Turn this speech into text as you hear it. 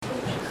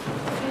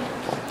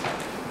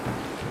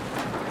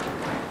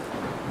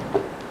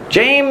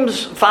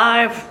James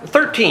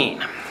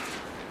 5:13.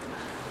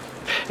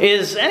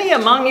 Is any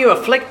among you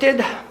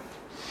afflicted?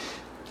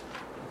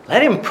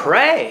 Let him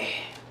pray.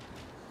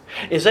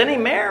 Is any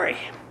merry?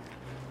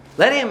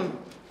 Let him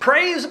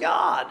praise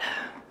God.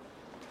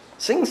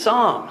 Sing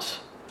psalms.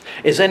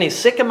 Is any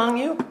sick among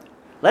you?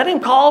 Let him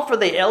call for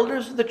the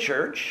elders of the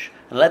church,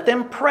 and let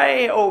them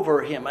pray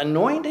over him,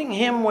 anointing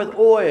him with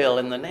oil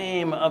in the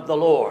name of the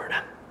Lord.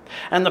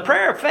 And the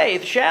prayer of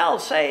faith shall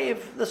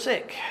save the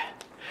sick,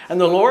 and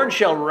the Lord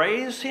shall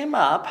raise him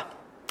up,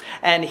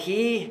 and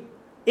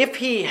if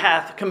he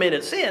hath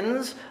committed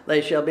sins,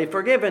 they shall be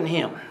forgiven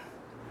him.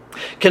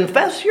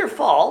 Confess your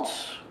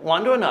faults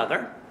one to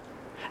another,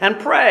 and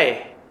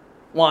pray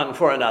one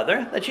for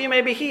another, that ye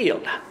may be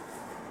healed.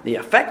 The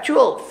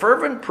effectual,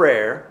 fervent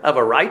prayer of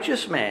a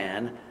righteous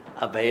man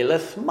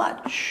availeth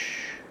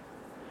much.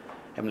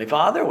 Heavenly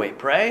Father, we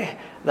pray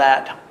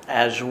that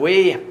as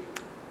we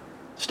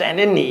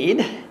stand in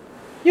need,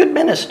 you'd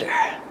minister,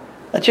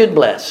 that you'd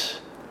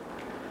bless,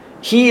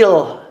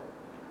 heal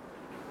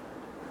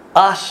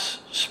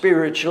us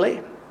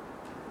spiritually,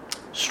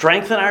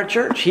 strengthen our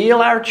church,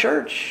 heal our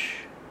church.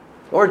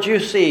 Lord, you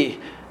see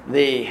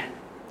the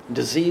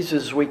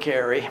diseases we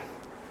carry.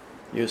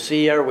 You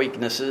see our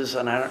weaknesses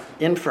and our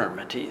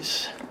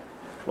infirmities.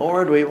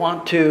 Lord, we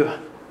want to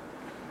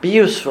be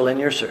useful in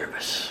your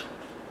service.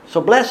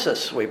 So bless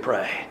us, we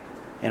pray,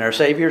 in our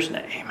Savior's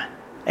name.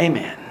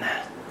 Amen.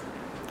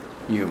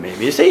 You may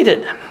be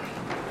seated.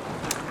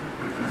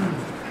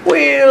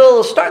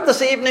 We'll start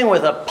this evening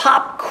with a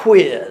pop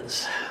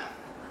quiz.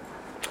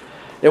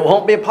 It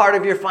won't be a part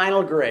of your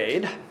final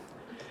grade,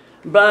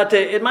 but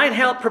it might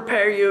help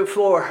prepare you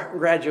for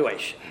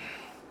graduation.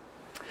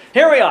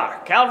 Here we are,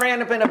 Calvary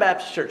Independent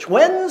Baptist Church,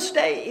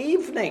 Wednesday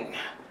evening,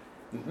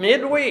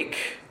 midweek.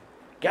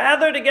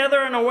 Gather together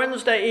on a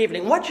Wednesday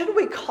evening. What should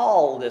we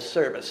call this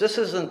service? This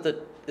isn't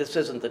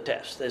the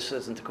test. This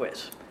isn't the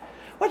quiz.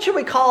 What should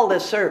we call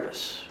this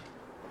service?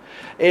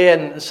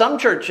 In some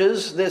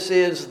churches, this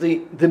is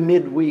the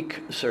midweek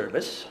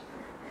service.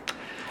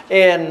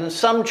 In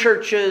some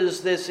churches,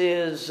 this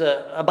is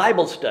a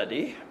Bible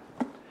study.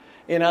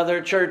 In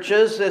other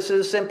churches, this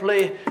is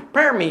simply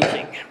prayer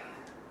meeting.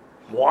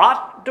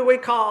 What do we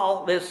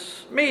call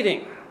this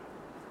meeting?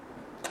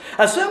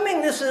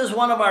 Assuming this is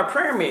one of our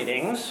prayer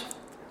meetings,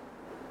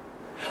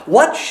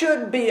 what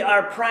should be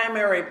our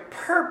primary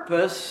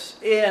purpose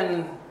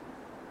in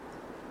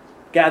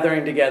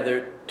gathering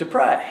together to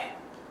pray?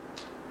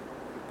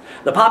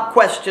 The pop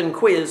question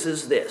quiz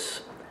is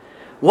this: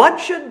 what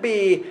should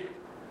be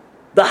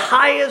the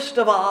highest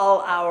of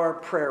all our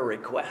prayer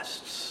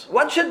requests?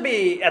 What should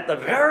be at the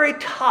very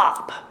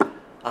top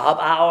of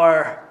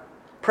our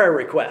prayer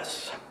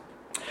requests?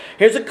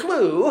 Here's a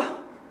clue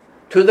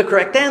to the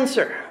correct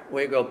answer.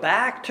 We go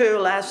back to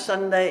last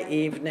Sunday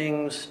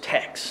evening's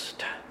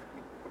text.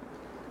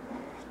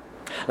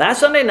 Last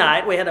Sunday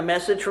night, we had a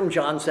message from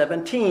John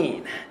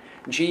 17,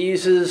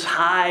 Jesus'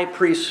 high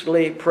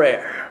priestly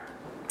prayer.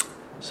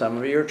 Some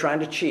of you are trying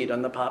to cheat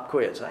on the pop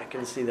quiz. I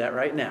can see that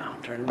right now.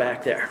 Turn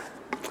back there.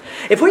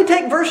 If we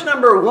take verse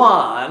number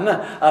 1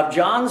 of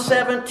John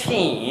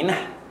 17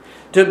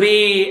 to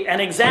be an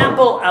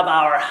example of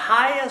our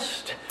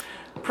highest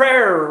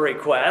prayer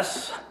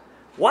requests,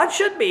 what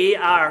should be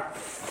our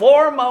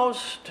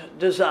foremost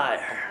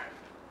desire?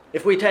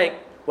 If we take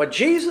what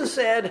Jesus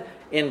said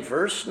in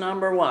verse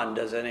number 1,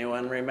 does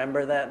anyone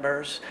remember that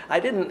verse? I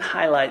didn't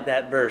highlight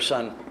that verse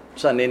on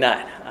Sunday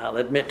night, I'll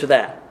admit to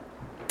that.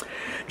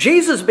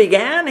 Jesus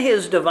began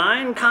his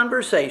divine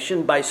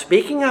conversation by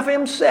speaking of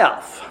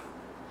himself,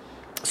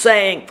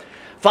 saying,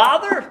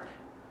 Father,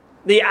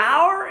 the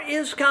hour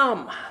is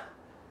come.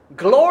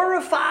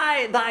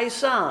 Glorify thy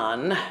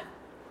Son,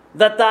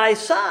 that thy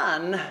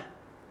Son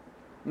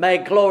may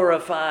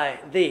glorify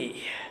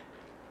thee,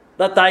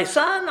 that thy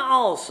Son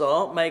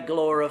also may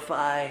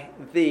glorify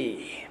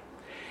thee.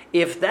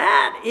 If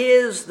that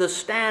is the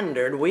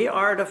standard we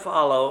are to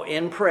follow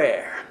in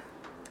prayer,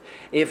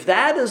 if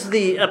that is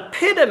the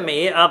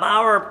epitome of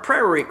our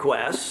prayer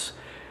requests,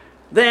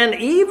 then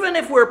even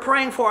if we're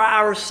praying for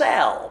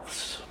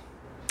ourselves,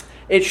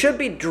 it should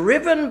be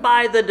driven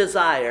by the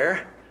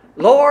desire,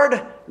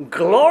 Lord,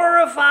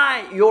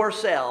 glorify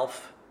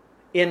yourself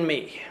in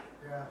me.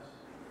 Yes.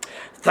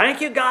 Thank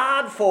you,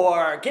 God,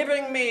 for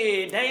giving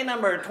me day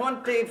number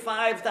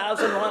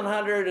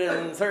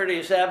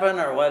 25,137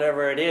 or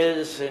whatever it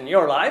is in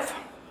your life.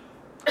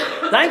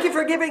 Thank you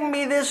for giving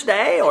me this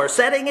day or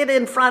setting it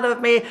in front of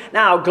me.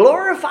 Now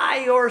glorify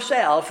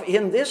yourself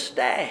in this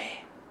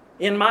day,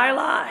 in my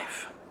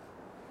life.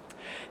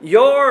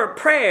 Your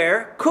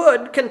prayer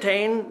could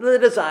contain the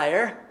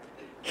desire,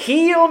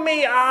 heal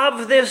me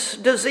of this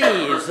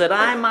disease that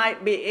I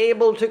might be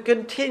able to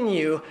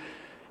continue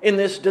in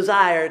this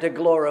desire to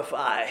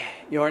glorify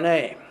your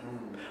name.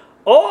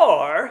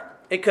 Or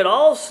it could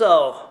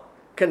also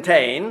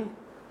contain,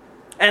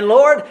 and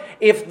Lord,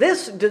 if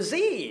this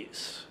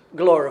disease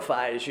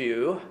glorifies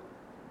you,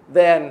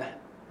 then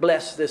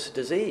bless this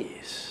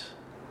disease.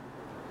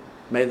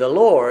 May the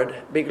Lord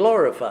be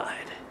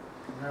glorified.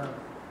 Amen.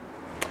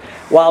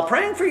 While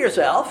praying for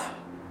yourself,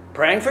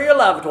 praying for your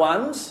loved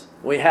ones,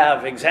 we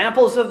have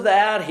examples of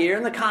that here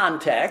in the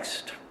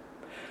context.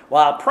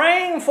 While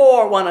praying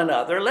for one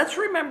another, let's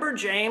remember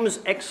James'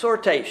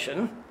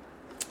 exhortation.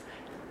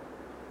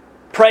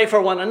 Pray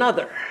for one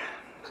another.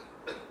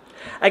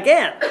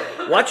 Again,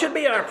 what should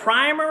be our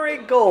primary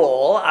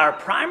goal, our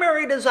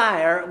primary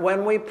desire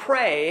when we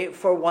pray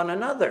for one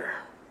another?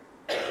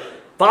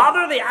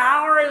 Father, the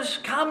hour is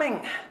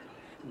coming.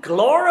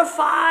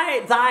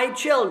 Glorify thy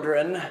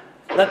children,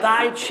 that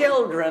thy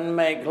children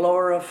may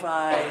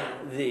glorify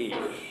thee.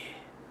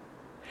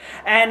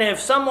 And if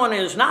someone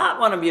is not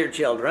one of your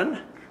children,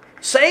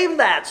 save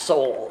that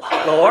soul,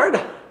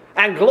 Lord,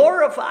 and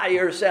glorify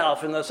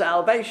yourself in the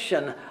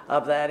salvation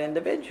of that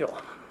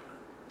individual.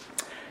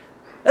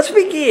 Let's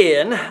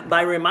begin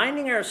by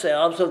reminding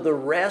ourselves of the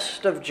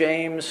rest of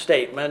James'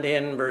 statement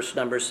in verse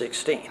number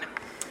 16.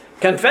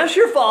 Confess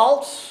your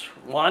faults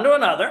one to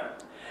another,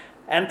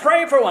 and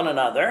pray for one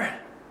another,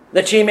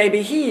 that ye may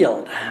be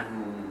healed.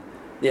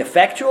 The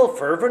effectual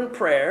fervent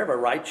prayer of a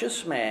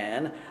righteous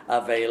man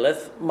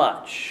availeth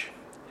much.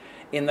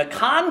 In the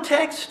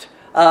context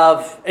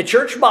of a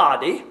church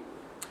body,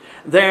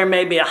 there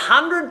may be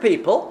 100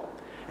 people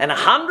and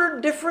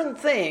 100 different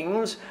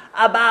things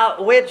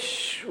about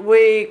which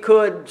we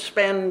could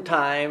spend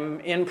time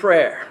in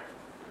prayer.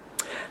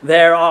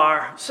 There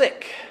are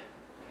sick.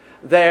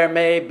 There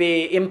may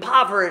be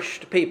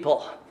impoverished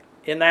people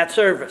in that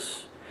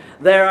service.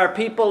 There are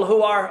people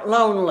who are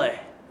lonely,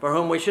 for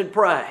whom we should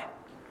pray.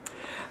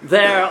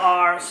 There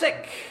are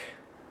sick,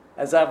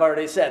 as I've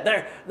already said.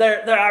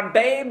 There are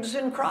babes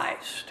in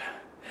Christ.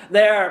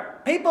 There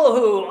are people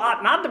who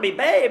ought not to be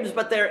babes,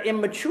 but they're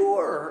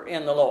immature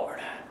in the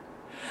Lord.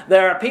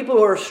 There are people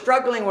who are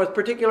struggling with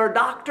particular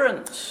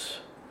doctrines.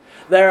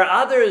 There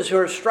are others who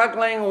are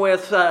struggling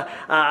with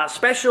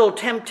special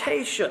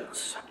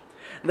temptations.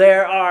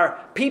 There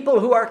are people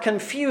who are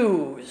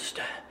confused.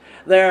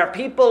 There are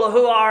people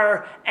who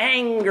are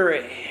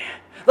angry.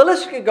 The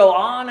list could go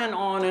on and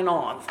on and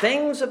on.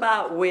 Things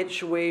about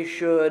which we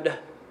should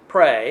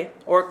pray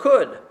or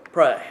could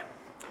pray.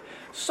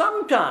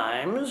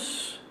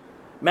 Sometimes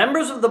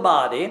members of the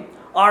body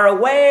are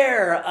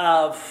aware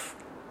of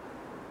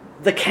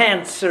the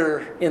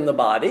cancer in the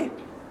body,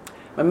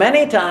 but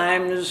many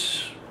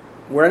times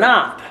we're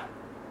not.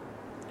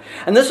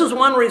 And this is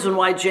one reason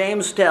why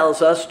James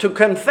tells us to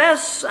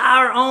confess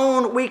our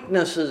own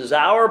weaknesses,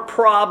 our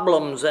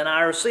problems, and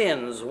our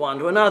sins one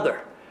to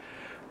another.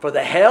 For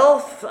the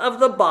health of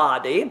the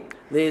body,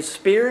 these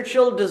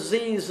spiritual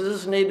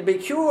diseases need to be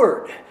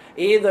cured,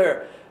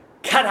 either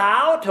cut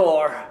out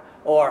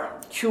or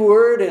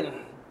cured in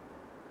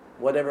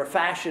whatever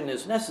fashion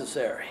is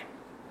necessary.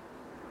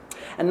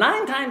 And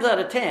 9 times out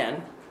of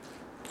 10,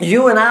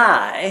 you and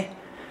I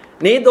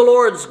need the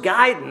Lord's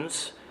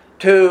guidance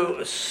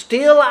to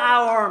still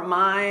our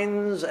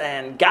minds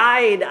and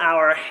guide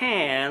our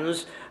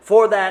hands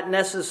for that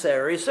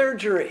necessary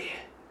surgery.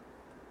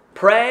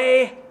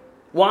 Pray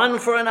one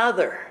for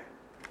another,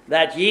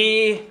 that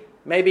ye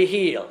may be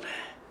healed.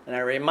 And I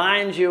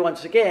remind you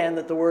once again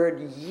that the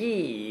word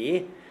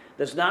ye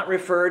does not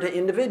refer to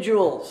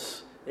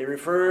individuals. It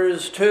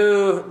refers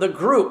to the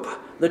group,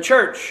 the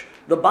church,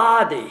 the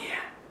body.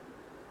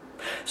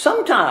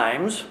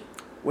 Sometimes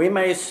we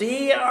may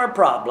see our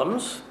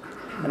problems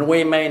and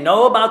we may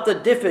know about the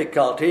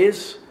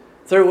difficulties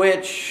through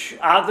which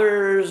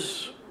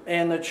others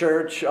in the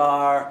church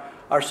are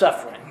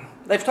suffering.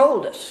 They've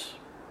told us.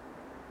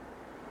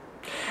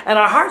 And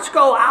our hearts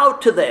go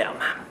out to them,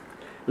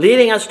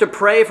 leading us to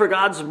pray for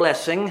God's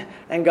blessing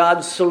and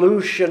God's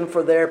solution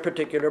for their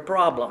particular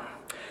problem.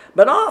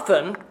 But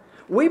often,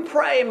 we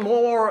pray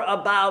more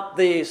about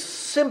the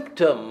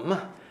symptom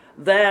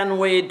than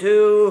we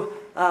do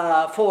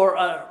for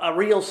a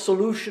real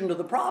solution to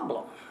the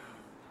problem.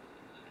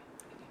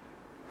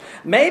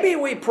 Maybe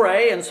we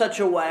pray in such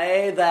a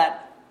way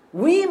that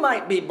we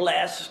might be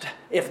blessed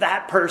if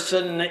that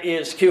person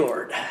is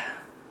cured.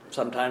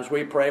 Sometimes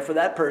we pray for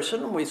that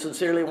person and we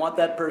sincerely want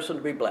that person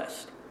to be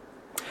blessed.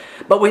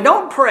 But we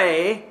don't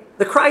pray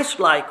the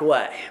Christ-like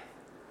way.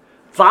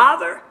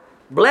 Father,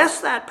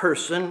 bless that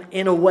person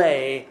in a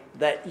way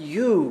that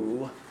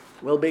you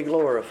will be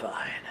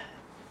glorified.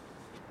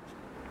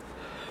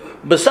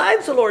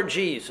 Besides the Lord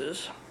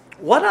Jesus,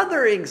 what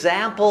other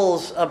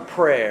examples of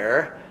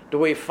prayer do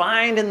we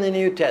find in the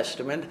New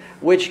Testament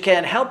which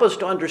can help us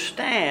to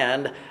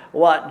understand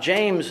what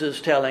James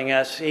is telling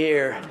us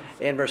here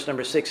in verse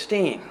number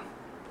 16?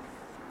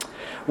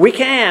 We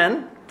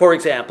can, for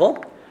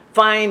example,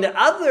 find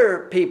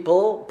other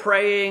people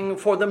praying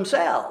for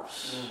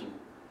themselves.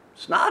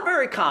 It's not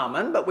very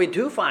common, but we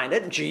do find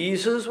it.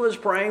 Jesus was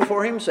praying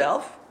for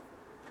himself.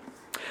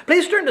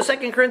 Please turn to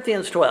 2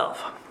 Corinthians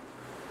 12.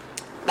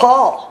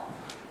 Paul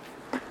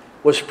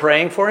was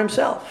praying for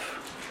himself.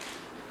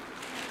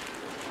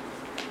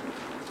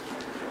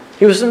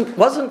 He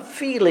wasn't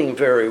feeling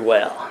very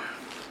well.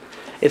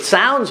 It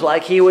sounds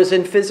like he was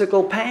in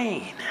physical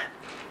pain.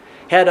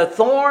 Had a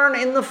thorn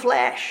in the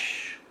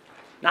flesh,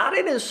 not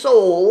in his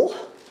soul,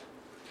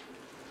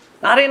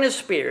 Not in his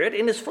spirit,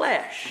 in his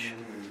flesh.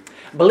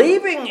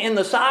 Believing in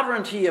the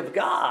sovereignty of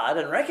God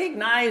and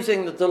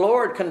recognizing that the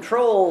Lord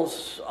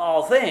controls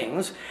all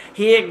things,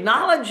 he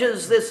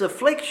acknowledges this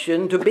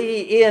affliction to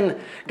be in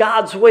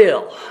God's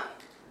will.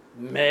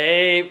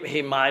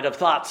 He might have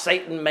thought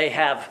Satan may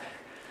have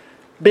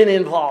been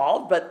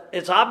involved, but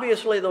it's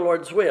obviously the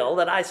Lord's will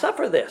that I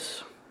suffer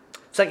this.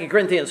 2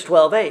 Corinthians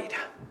 12:8.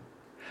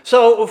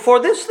 So for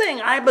this thing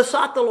I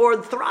besought the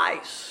Lord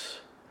thrice,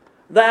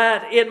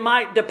 that it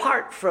might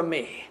depart from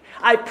me.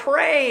 I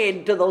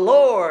prayed to the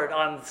Lord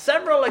on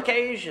several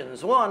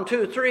occasions, 1,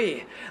 2,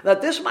 3,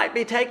 that this might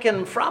be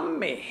taken from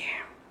me.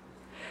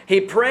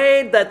 He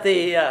prayed that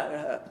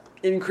the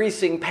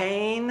increasing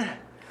pain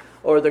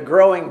or the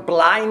growing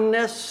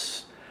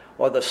blindness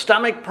or the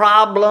stomach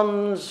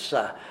problems,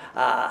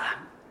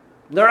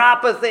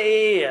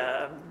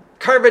 neuropathy,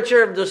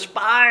 curvature of the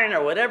spine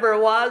or whatever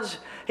it was,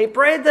 he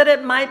prayed that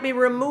it might be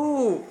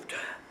removed.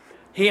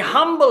 He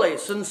humbly,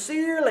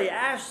 sincerely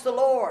asked the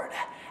Lord,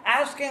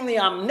 asking the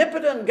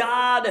omnipotent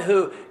God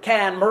who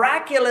can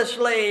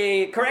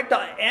miraculously correct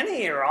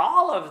any or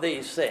all of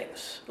these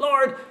things,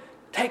 Lord,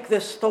 take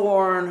this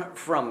thorn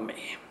from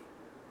me.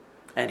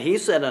 And he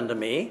said unto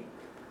me,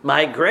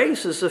 my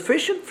grace is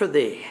sufficient for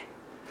thee,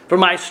 for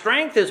my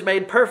strength is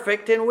made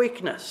perfect in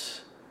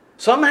weakness.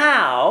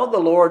 Somehow the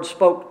Lord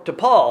spoke to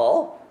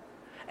Paul,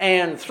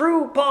 and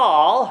through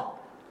Paul,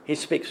 he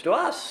speaks to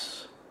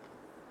us.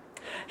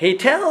 He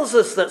tells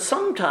us that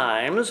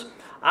sometimes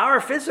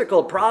our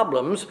physical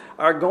problems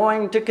are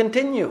going to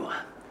continue.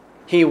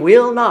 He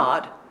will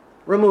not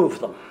remove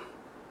them.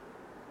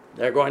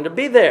 They're going to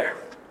be there.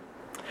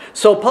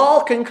 So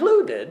Paul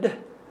concluded,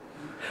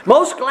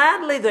 most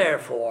gladly,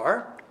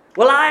 therefore,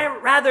 will I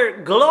rather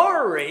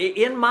glory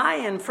in my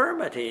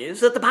infirmities,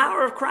 that the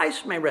power of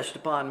Christ may rest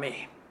upon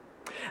me.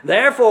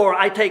 Therefore,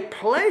 I take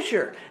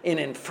pleasure in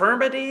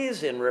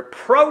infirmities, in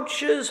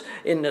reproaches,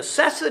 in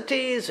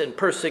necessities, in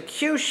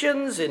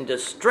persecutions, in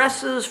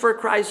distresses for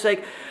Christ's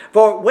sake.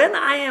 For when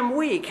I am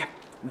weak,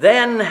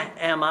 then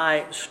am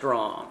I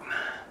strong.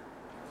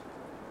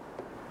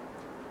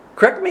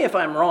 Correct me if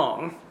I'm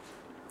wrong,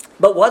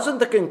 but wasn't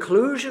the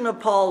conclusion of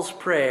Paul's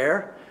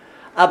prayer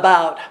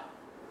about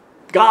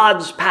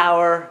God's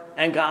power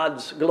and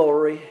God's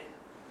glory?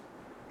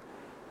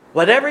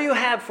 Whatever you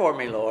have for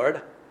me,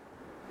 Lord,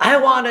 I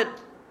want it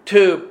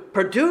to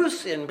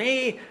produce in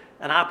me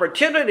an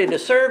opportunity to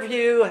serve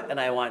you, and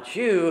I want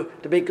you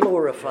to be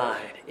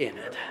glorified in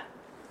it.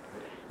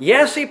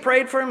 Yes, he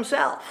prayed for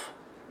himself,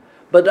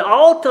 but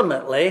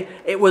ultimately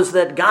it was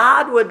that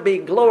God would be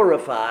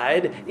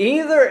glorified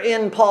either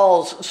in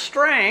Paul's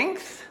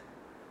strength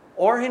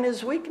or in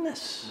his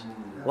weakness.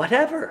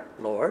 Whatever,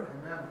 Lord,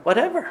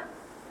 whatever.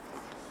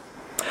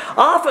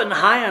 Often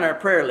high on our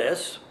prayer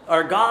lists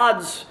are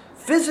God's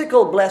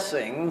physical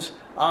blessings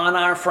on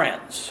our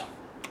friends,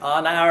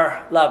 on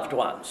our loved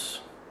ones.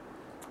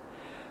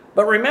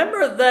 But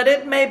remember that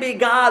it may be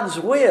God's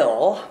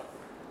will,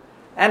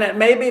 and it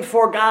may be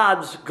for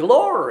God's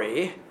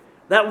glory,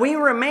 that we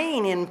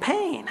remain in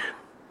pain,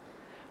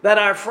 that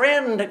our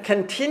friend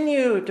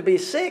continue to be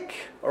sick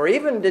or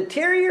even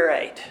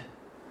deteriorate.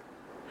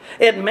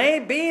 It may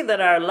be that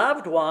our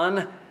loved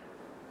one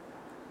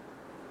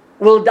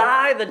will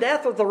die the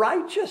death of the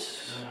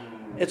righteous.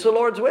 It's the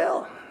Lord's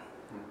will.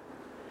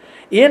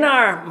 In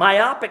our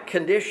myopic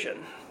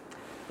condition,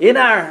 in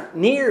our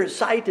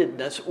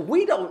nearsightedness,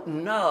 we don't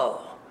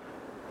know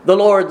the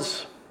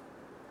Lord's,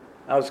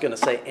 I was going to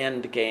say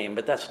end game,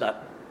 but that's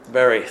not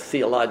very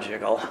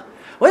theological.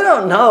 We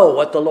don't know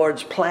what the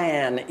Lord's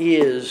plan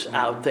is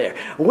out there.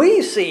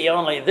 We see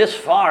only this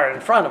far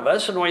in front of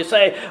us, and we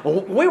say,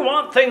 we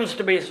want things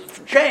to be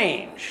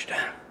changed.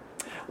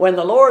 When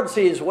the Lord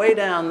sees way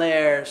down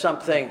there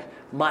something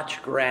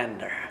much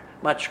grander,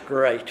 much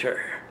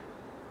greater.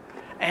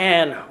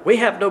 And we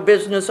have no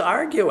business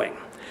arguing.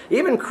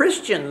 Even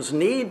Christians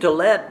need to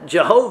let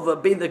Jehovah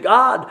be the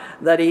God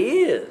that he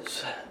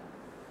is.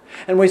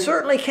 And we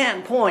certainly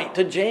can't point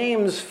to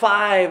James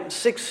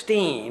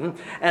 5:16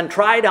 and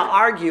try to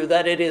argue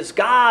that it is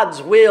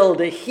God's will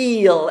to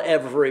heal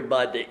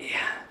everybody.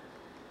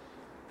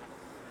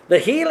 The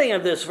healing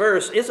of this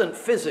verse isn't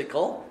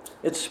physical,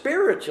 it's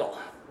spiritual.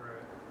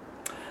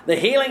 The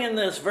healing in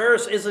this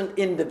verse isn't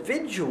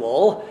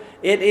individual,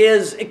 it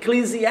is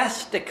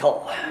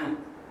ecclesiastical.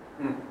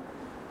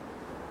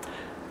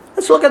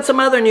 Let's look at some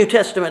other New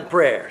Testament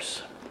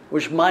prayers,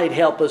 which might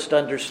help us to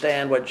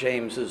understand what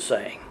James is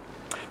saying.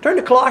 Turn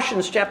to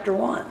Colossians chapter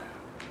 1.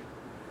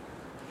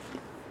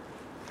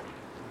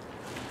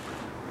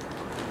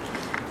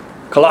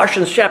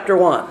 Colossians chapter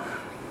 1.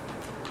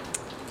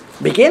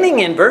 Beginning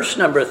in verse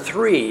number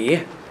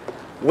 3,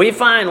 we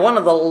find one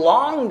of the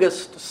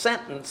longest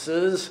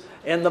sentences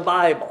in the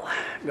Bible.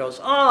 It goes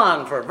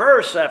on for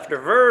verse after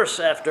verse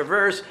after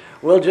verse.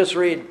 We'll just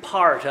read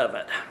part of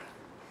it.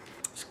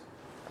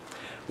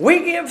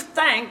 We give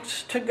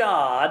thanks to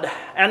God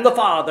and the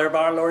Father of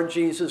our Lord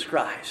Jesus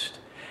Christ,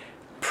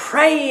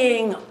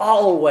 praying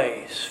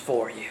always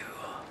for you.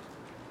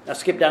 Now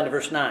skip down to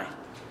verse 9.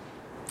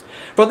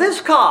 For For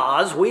this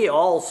cause we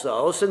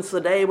also, since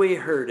the day we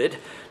heard it,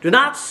 do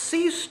not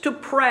cease to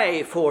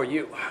pray for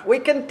you. We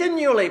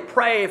continually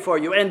pray for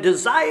you and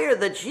desire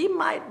that ye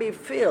might be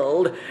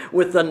filled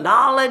with the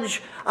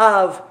knowledge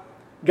of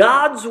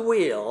God's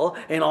will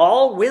in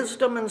all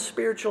wisdom and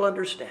spiritual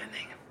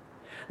understanding,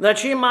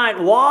 that ye might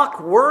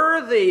walk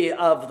worthy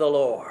of the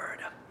Lord,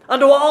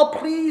 unto all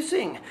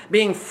pleasing,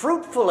 being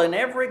fruitful in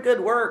every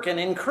good work and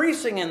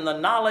increasing in the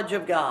knowledge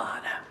of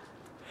God,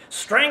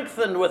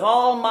 strengthened with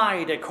all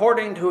might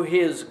according to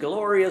his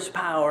glorious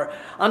power,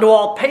 unto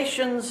all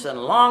patience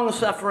and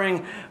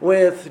long-suffering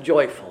with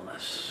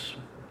joyfulness.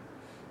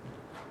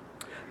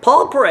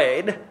 Paul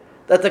prayed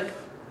that the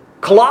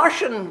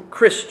Colossian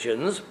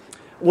Christians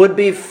would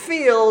be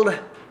filled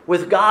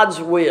with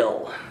God's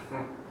will,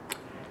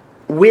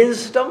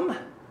 wisdom,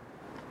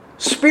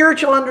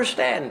 spiritual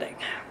understanding.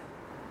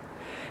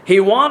 He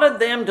wanted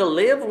them to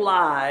live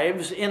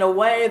lives in a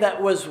way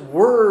that was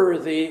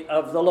worthy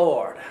of the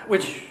Lord,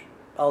 which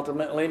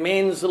ultimately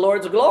means the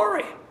Lord's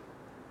glory.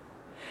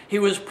 He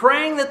was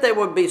praying that they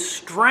would be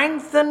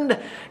strengthened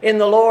in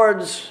the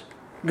Lord's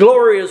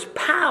glorious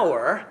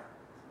power,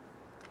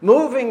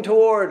 moving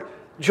toward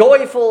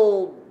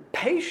joyful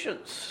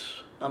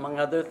patience, among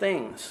other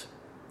things.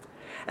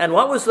 And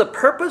what was the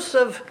purpose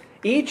of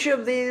each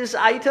of these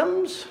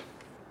items?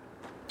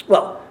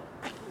 Well,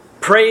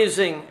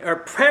 praising or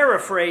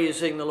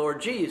paraphrasing the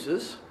Lord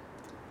Jesus,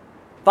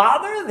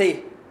 Father,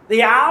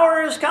 the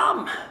hour is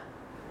come.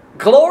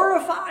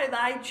 Glorify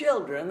thy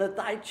children, that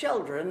thy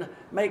children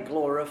may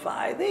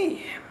glorify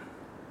thee.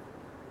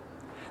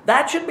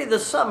 That should be the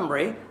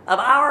summary of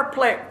our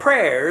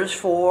prayers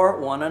for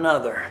one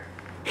another.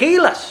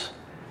 Heal us,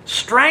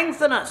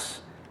 strengthen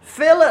us,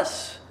 fill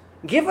us,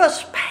 give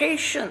us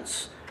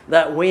patience,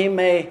 that we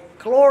may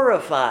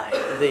glorify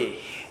thee.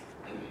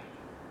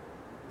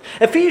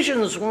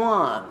 Ephesians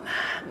 1.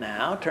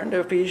 Now, turn to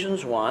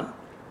Ephesians 1.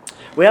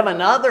 We have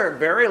another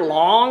very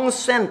long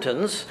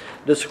sentence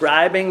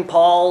describing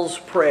Paul's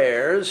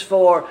prayers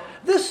for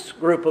this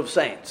group of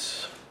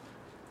saints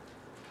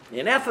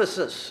in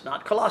Ephesus,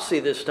 not Colossae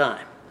this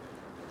time.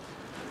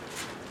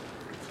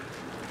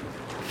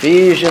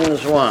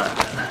 Ephesians 1.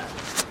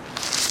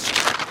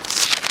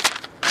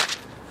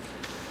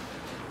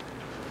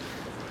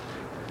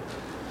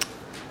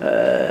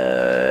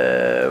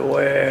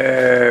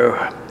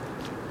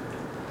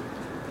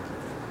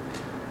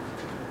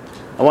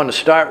 I want to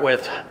start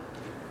with,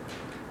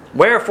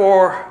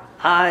 wherefore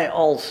I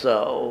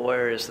also.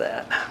 Where is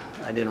that?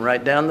 I didn't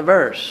write down the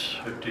verse.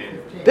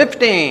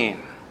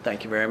 15.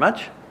 Thank you very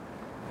much.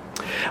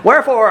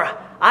 Wherefore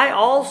I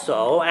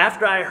also,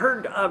 after I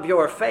heard of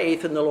your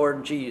faith in the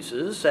Lord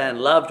Jesus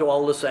and love to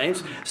all the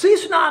saints,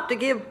 cease not to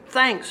give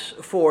thanks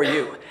for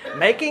you,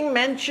 making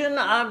mention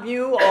of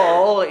you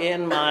all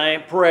in my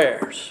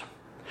prayers,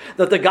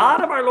 that the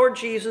God of our Lord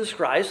Jesus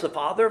Christ, the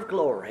Father of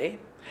glory,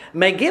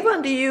 may give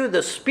unto you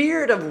the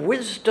spirit of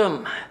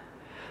wisdom.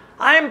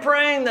 I am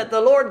praying that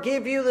the Lord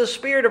give you the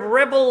spirit of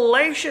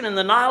revelation and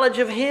the knowledge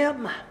of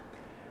him,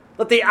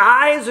 that the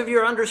eyes of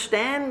your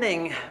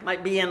understanding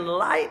might be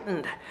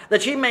enlightened,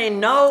 that ye may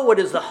know what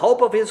is the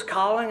hope of his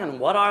calling, and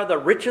what are the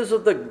riches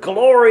of the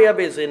glory of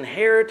his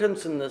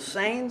inheritance in the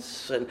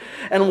saints,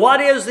 and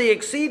what is the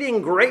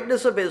exceeding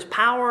greatness of his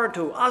power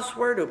to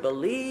usward who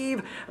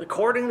believe,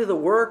 according to the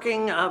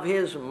working of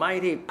his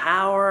mighty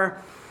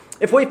power.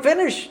 If we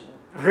finish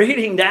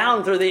reading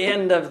down through the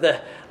end of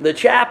the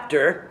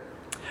chapter,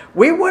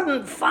 we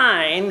wouldn't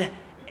find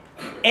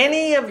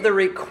any of the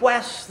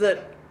requests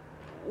that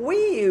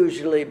we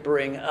usually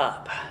bring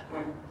up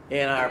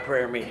in our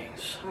prayer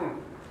meetings.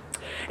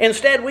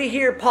 Instead, we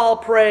hear Paul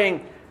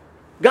praying,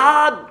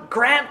 God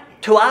grant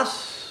to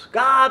us,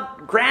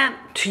 God grant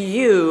to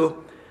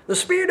you the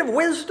spirit of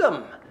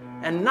wisdom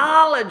and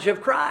knowledge of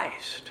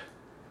Christ.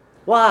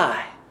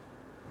 Why?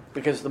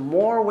 Because the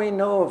more we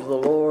know of the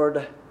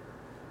Lord,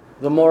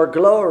 the more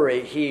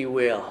glory he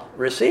will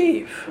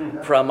receive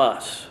from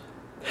us.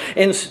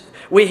 And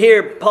we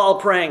hear Paul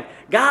praying,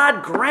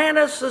 God grant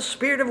us the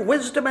spirit of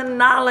wisdom and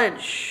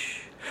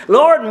knowledge.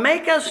 Lord,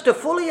 make us to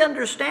fully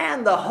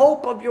understand the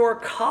hope of your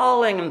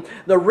calling and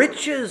the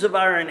riches of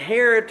our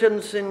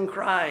inheritance in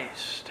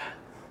Christ.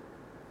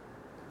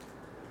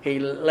 He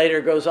later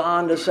goes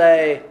on to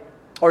say,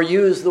 or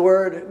use the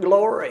word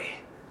glory.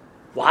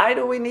 Why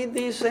do we need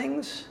these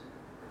things?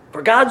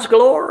 For God's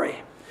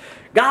glory.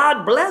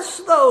 God bless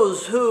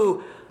those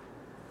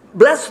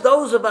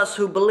of us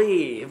who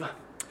believe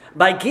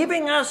by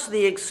giving us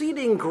the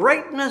exceeding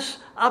greatness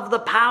of the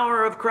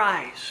power of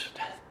Christ.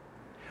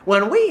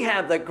 When we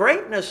have the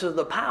greatness of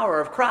the power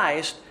of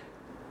Christ,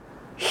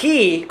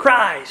 he,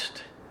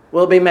 Christ,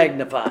 will be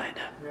magnified.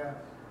 Yeah.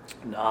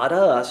 Not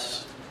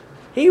us.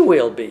 He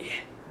will be.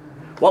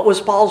 What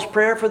was Paul's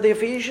prayer for the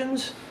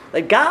Ephesians?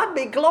 That God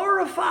be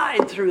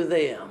glorified through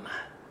them.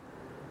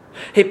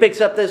 He picks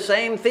up this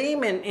same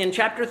theme in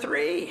chapter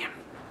 3.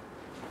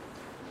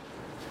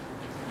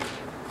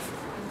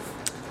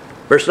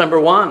 Verse number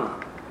 1.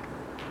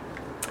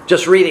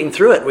 Just reading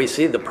through it, we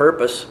see the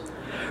purpose.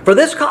 For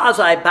this cause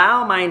I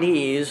bow my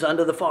knees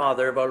unto the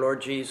Father of our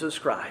Lord Jesus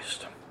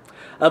Christ,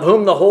 of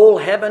whom the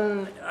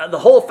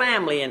whole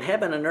family in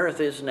heaven and earth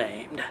is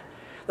named,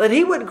 that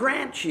he would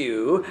grant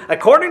you,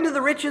 according to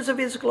the riches of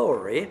his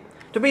glory,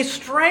 to be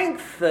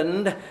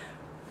strengthened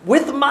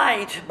with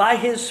might by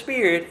his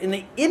Spirit in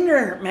the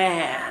inner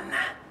man,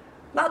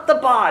 not the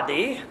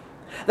body,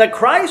 that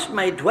Christ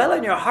may dwell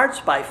in your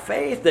hearts by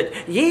faith,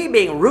 that ye,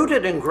 being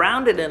rooted and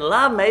grounded in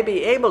love, may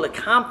be able to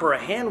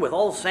comprehend with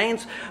all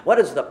saints what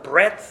is the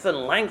breadth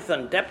and length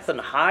and depth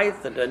and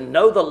height, and to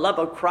know the love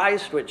of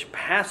Christ which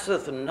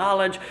passeth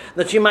knowledge,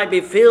 that ye might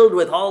be filled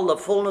with all the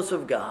fullness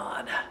of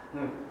God.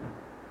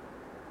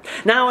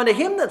 Now unto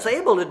him that's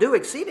able to do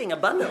exceeding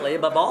abundantly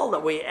above all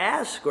that we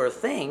ask or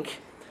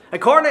think,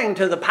 according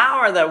to the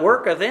power that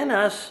worketh in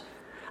us,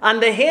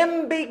 unto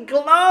him be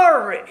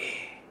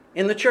glory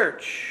in the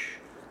church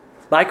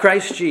by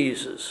Christ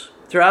Jesus,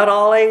 throughout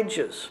all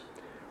ages,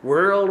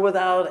 world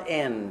without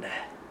end.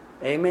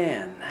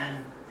 Amen.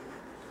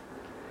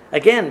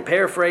 Again,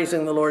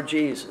 paraphrasing the Lord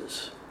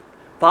Jesus.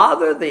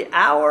 Father, the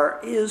hour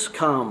is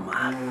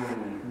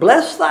come.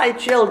 Bless thy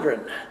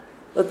children,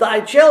 that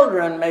thy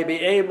children may be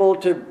able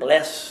to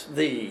bless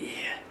thee,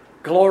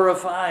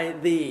 glorify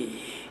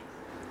thee.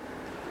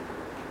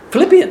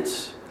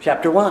 Philippians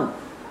chapter 1,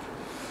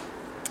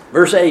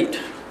 verse 8.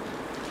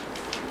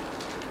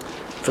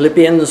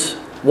 Philippians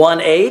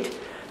 1:8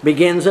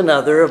 begins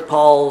another of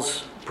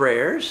Paul's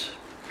prayers,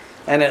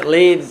 and it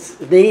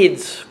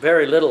needs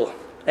very little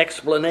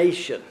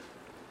explanation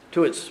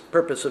to its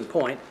purpose and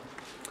point.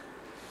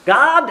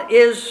 God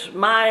is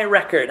my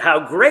record, how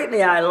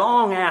greatly I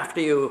long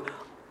after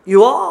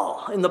you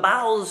all in the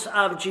bowels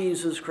of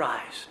Jesus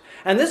Christ.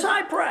 And this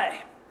I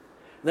pray,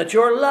 that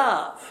your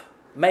love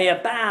may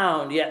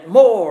abound yet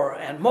more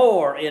and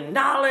more in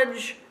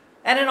knowledge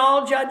and in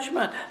all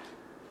judgment,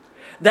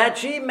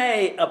 that ye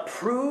may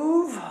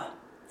approve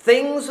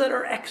things that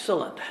are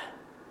excellent,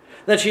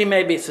 that ye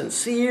may be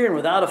sincere and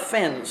without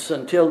offense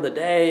until the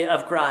day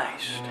of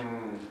Christ,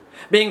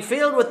 being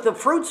filled with the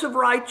fruits of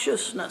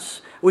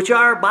righteousness, which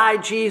are by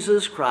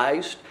Jesus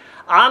Christ,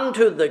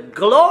 unto the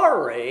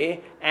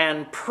glory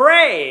and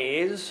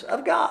praise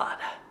of God.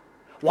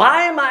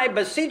 Why am I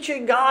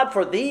beseeching God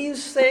for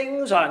these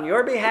things on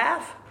your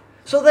behalf?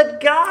 So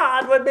that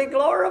God would be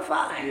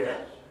glorified.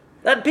 Yes.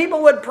 That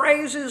people would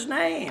praise his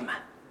name.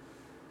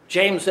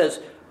 James says,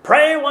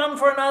 pray one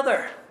for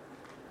another.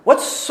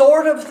 What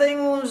sort of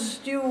things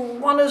do you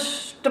want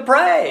us to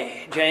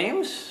pray,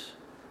 James?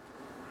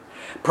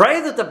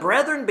 Pray that the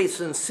brethren be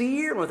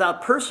sincere and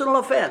without personal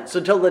offense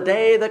until the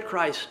day that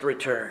Christ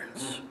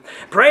returns.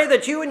 Pray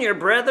that you and your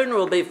brethren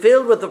will be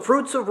filled with the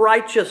fruits of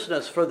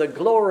righteousness for the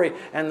glory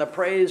and the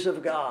praise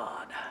of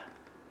God.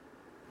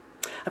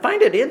 I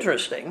find it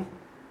interesting,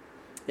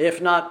 if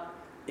not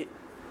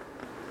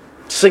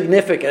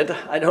significant,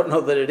 I don't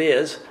know that it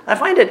is. I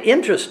find it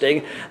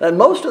interesting that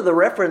most of the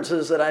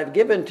references that I've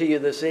given to you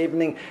this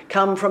evening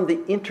come from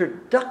the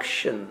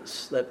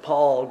introductions that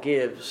Paul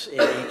gives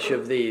in each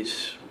of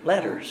these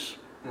letters.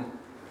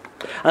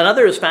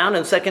 Another is found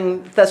in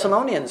 2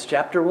 Thessalonians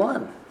chapter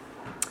 1.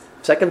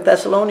 2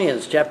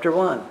 Thessalonians chapter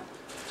 1.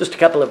 Just a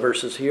couple of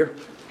verses here.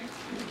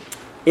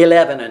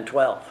 11 and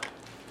 12.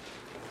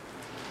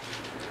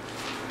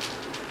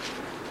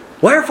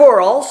 Wherefore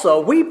also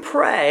we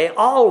pray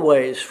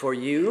always for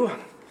you,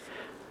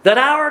 that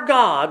our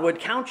God would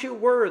count you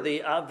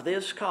worthy of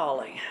this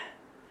calling,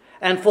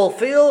 and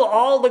fulfill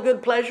all the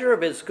good pleasure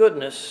of his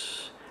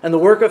goodness and the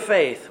work of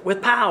faith with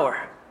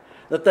power,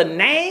 that the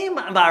name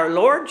of our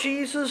Lord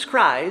Jesus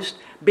Christ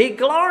be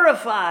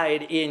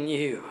glorified in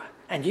you,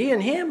 and ye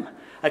in him,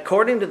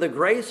 according to the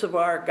grace of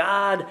our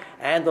God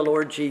and the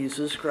Lord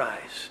Jesus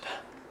Christ.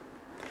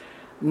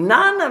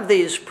 None of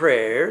these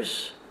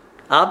prayers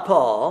of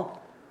Paul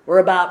were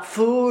about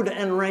food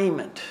and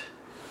raiment.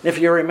 If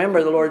you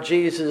remember, the Lord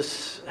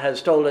Jesus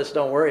has told us,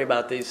 don't worry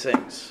about these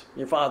things.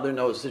 Your Father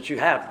knows that you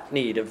have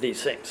need of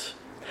these things.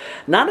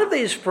 None of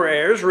these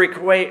prayers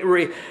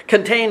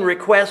contain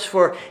requests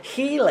for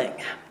healing,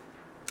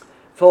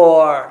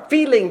 for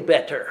feeling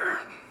better.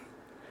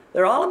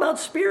 They're all about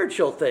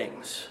spiritual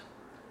things.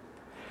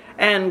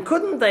 And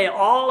couldn't they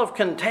all have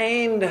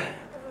contained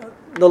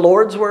the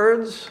Lord's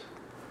words?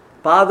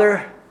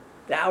 Father,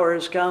 the hour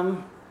has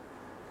come.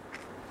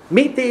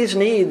 Meet these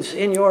needs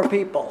in your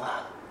people,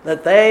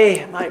 that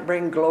they might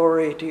bring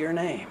glory to your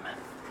name.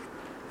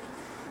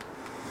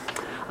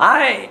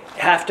 I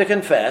have to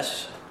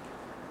confess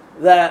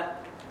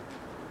that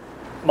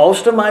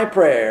most of my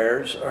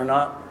prayers are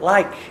not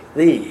like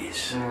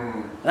these.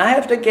 And I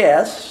have to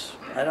guess,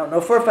 I don't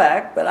know for a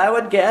fact, but I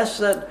would guess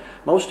that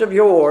most of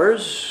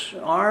yours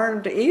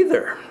aren't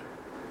either.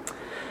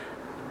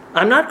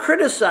 I'm not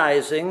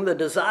criticizing the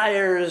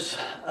desires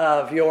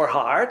of your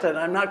heart, and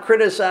I'm not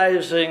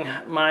criticizing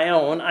my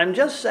own. I'm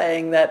just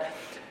saying that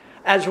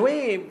as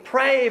we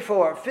pray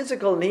for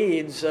physical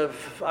needs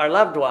of our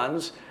loved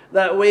ones,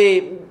 that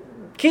we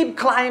keep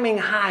climbing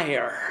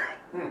higher.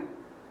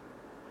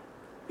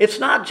 It's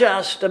not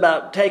just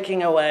about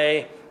taking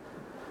away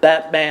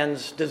that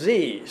man's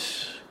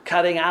disease,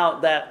 cutting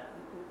out that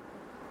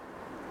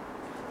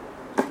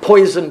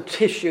poison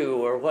tissue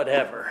or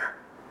whatever.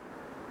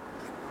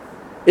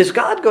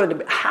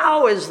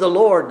 How is the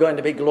Lord going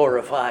to be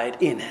glorified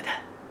in it?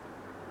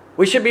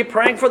 We should be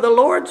praying for the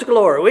Lord's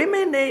glory. We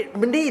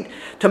need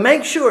to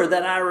make sure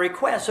that our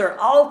requests are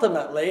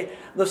ultimately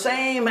the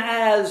same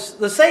as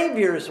the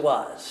Savior's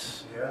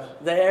was. Yes.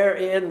 There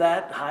in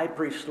that high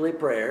priestly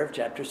prayer of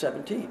chapter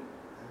 17.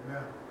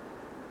 Amen.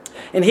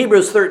 In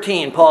Hebrews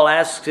 13, Paul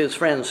asks his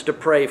friends to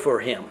pray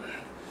for him.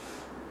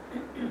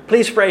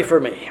 Please pray for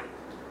me.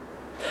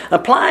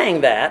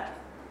 Applying that,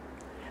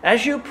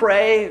 as you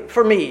pray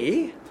for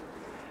me,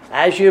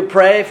 as you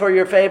pray for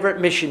your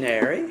favorite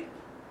missionary,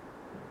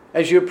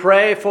 as you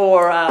pray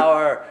for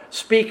our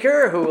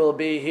speaker who will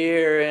be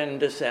here in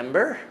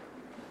December,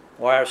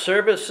 or our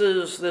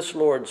services this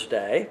Lord's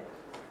Day,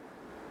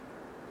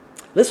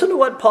 listen to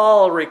what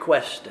Paul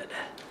requested.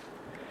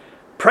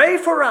 Pray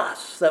for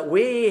us that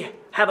we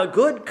have a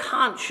good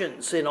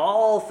conscience in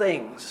all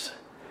things,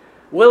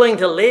 willing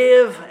to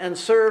live and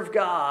serve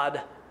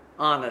God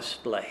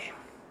honestly.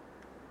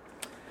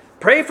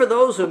 Pray for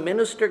those who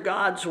minister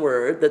God's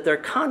word, that their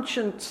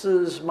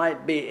consciences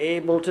might be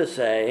able to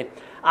say,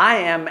 I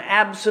am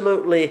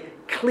absolutely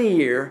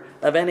clear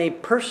of any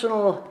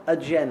personal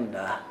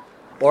agenda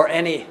or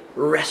any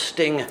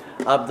wresting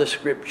of the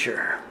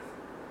Scripture.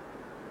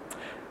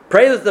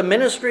 Pray that the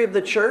ministry of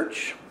the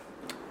church,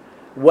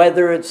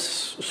 whether it's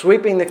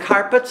sweeping the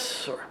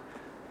carpets or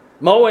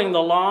mowing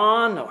the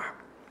lawn or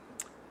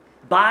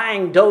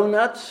buying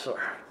donuts or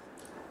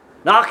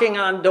knocking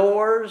on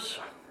doors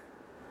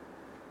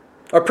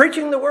or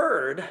preaching the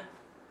word,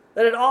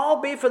 that it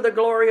all be for the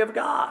glory of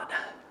God.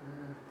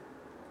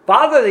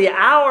 Father, the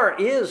hour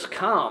is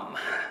come.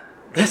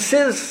 This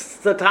is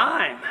the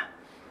time.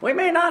 We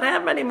may not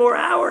have many more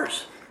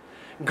hours.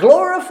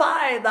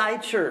 Glorify thy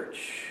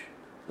church,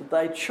 that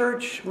thy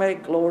church may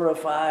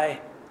glorify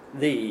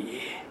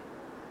thee.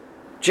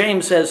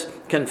 James says,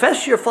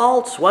 confess your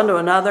faults one to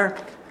another,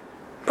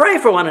 pray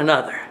for one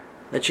another,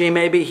 that ye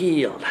may be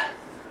healed.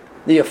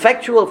 The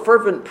effectual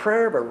fervent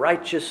prayer of a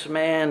righteous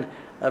man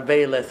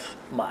availeth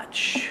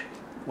much.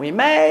 We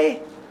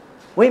may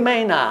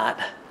not.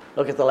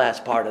 Look at the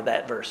last part of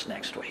that verse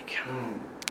next week.